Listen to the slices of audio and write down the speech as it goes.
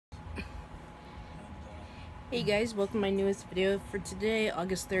Hey guys, welcome to my newest video for today,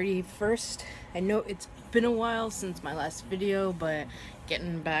 August 31st. I know it's been a while since my last video, but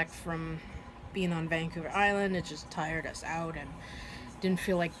getting back from being on Vancouver Island, it just tired us out and didn't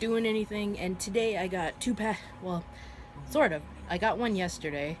feel like doing anything. And today I got well, sort of. I got one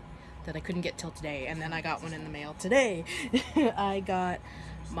yesterday that I couldn't get till today, and then I got one in the mail today. I got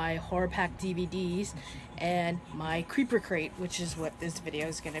my horror pack DVDs and my creeper crate, which is what this video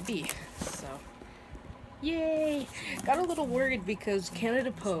is gonna be. So yay! Got a little worried because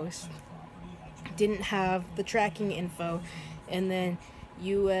Canada Post didn't have the tracking info, and then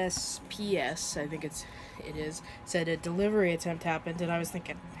USPS, I think it is, said a delivery attempt happened, and I was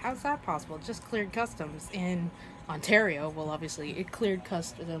thinking, how's that possible? It just cleared customs in Ontario. Well, obviously it cleared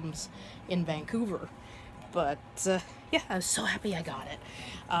customs in Vancouver, but yeah, I was so happy I got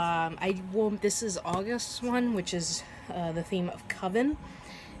it. This is August one, which is the theme of Coven.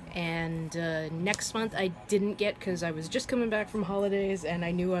 And next month I didn't get because I was just coming back from holidays and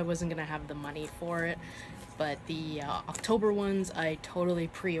I knew I wasn't gonna have the money for it. But the October ones I totally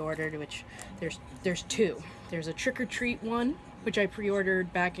pre-ordered, which there's two. There's a trick-or-treat one, which I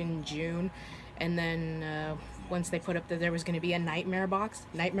pre-ordered back in June, and then once they put up that there was going to be a Nightmare box,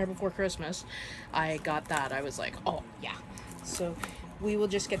 Nightmare Before Christmas, I got that. I was like, oh yeah. So we will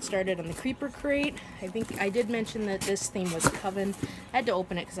just get started on the creeper crate. I think I did mention that this theme was Coven. I had to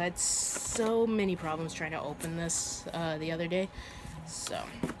open it because I had so many problems trying to open this the other day. So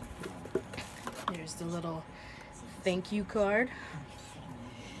there's the little thank you card.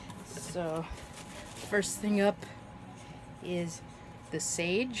 So first thing up is the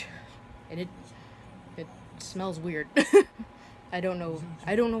sage, and it smells weird. I don't know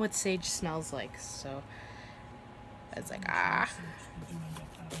what sage smells like, so it's like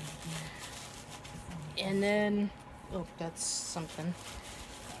and then oh, that's something.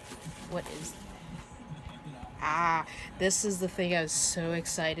 What is this is the thing I was so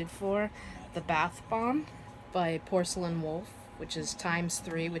excited for, the bath bomb by Porcelain Wolf, which is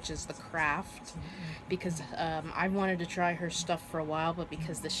 ×3, which is the craft, because I wanted to try her stuff for a while, but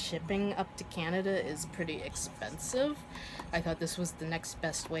because the shipping up to Canada is pretty expensive, I thought this was the next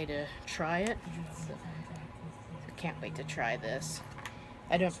best way to try it. So, I can't wait to try this.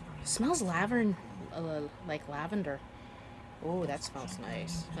 It smells lavender, like lavender. Oh, that smells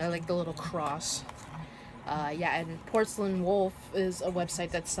nice. I like the little cross. Yeah, and Porcelain Wolf is a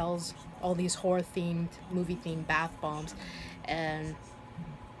website that sells all these horror-themed, movie-themed bath bombs, and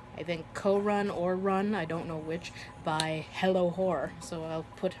I think co-run or run, I don't know which, by Hello Horror. So I'll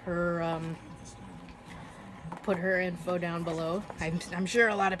put her info down below. I'm sure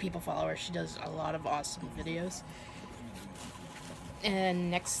a lot of people follow her. She does a lot of awesome videos. And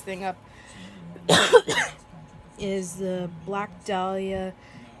next thing up is the Black Dahlia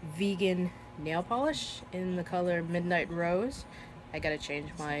vegan nail polish in the color Midnight Rose. I gotta change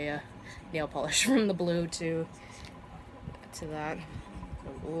my nail polish from the blue to that.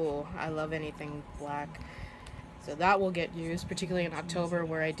 Ooh, I love anything black. So that will get used, particularly in October,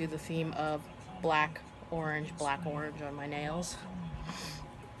 where I do the theme of black orange on my nails.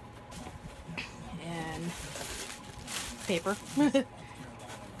 And paper. And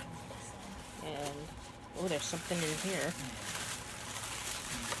oh, there's something in here.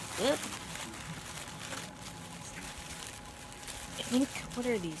 I think, what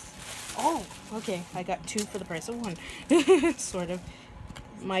are these? Oh, okay, I got two for the price of one. Sort of.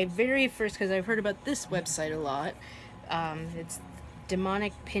 My very first, because I've heard about this website a lot, it's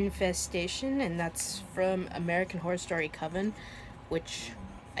Demonic Pinfestation, and that's from American Horror Story Coven, which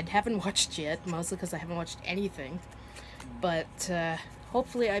I haven't watched yet, mostly because I haven't watched anything. But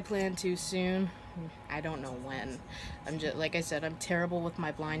hopefully I plan to soon. I don't know when. I'm just, like I said, I'm terrible with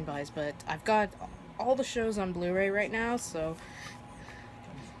my blind buys, but I've got all the shows on Blu-ray right now, so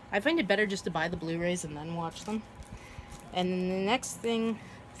I find it better just to buy the Blu-rays and then watch them. And then the next thing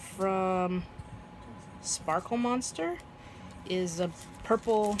from Sparkle Monster is a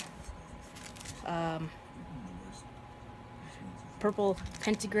purple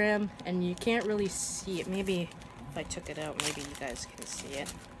pentagram, and you can't really see it. Maybe if I took it out, maybe you guys can see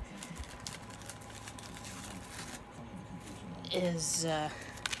it. Is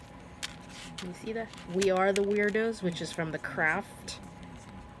can you see that? We Are the Weirdos, which is from The Craft.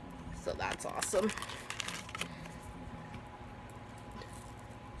 So that's awesome.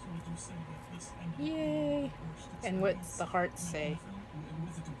 Yay! And what's the heart say?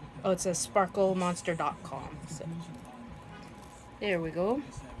 Oh, it says sparklemonster.com. So there we go.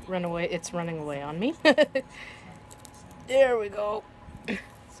 Run away. It's running away on me. There we go.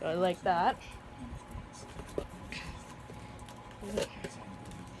 So I like that.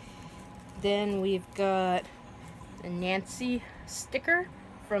 Then we've got the Nancy sticker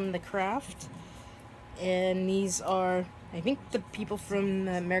from The Craft. And these are, I think, the people from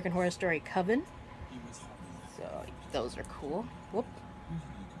the American Horror Story Coven. So those are cool. Whoop.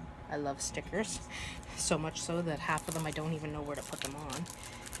 I love stickers. So much so that half of them I don't even know where to put them on.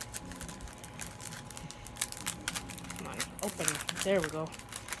 Come on, open. There we go.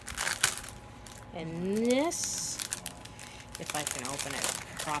 And this, if I can open it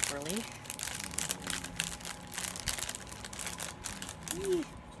properly.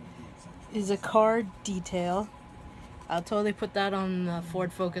 Is a car detail. I'll totally put that on the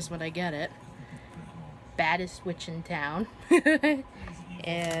Ford Focus when I get it. Baddest witch in town.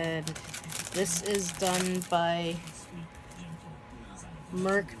 And this is done by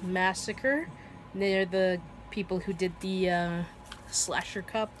Merc Massacre. They're the people who did the slasher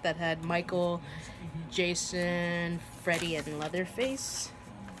cup that had Michael, Jason, Freddy, and Leatherface.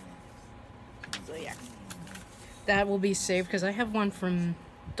 So yeah, that will be saved because I have one from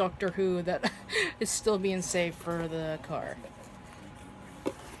Doctor Who that is still being saved for the car.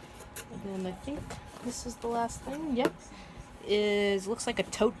 And then I think this is the last thing. Yep, looks like a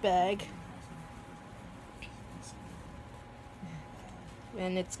tote bag,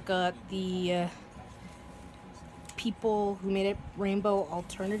 and it's got the people who made it rainbow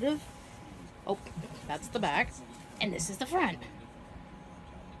alternative. Oh, that's the back, and this is the front.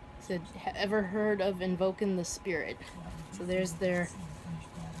 Said, ever heard of invoking the spirit? So there's their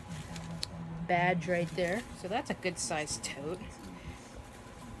badge right there. So that's a good sized tote.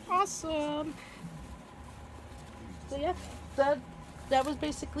 Awesome. So yeah, that was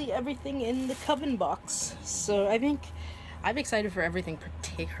basically everything in the Coven box. So I think I'm excited for everything,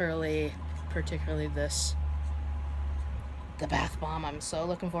 particularly this. The bath bomb. I'm so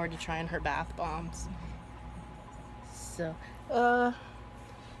looking forward to trying her bath bombs. So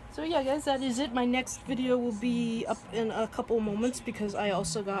yeah, guys, that is it. My next video will be up in a couple moments because I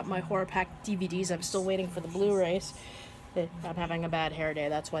also got my Horror Pack DVDs. I'm still waiting for the Blu-rays. I'm having a bad hair day.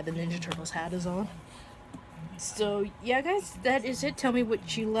 That's why the Ninja Turtles hat is on. So yeah, guys, that is it. Tell me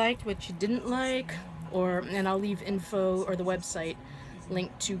what you liked, what you didn't like, and I'll leave info or the website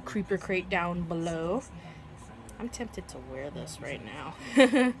link to Creeper Crate down below. I'm tempted to wear this right now.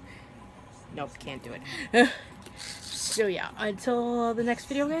 Nope, can't do it. So yeah, until the next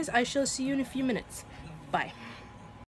video, guys, I shall see you in a few minutes. Bye.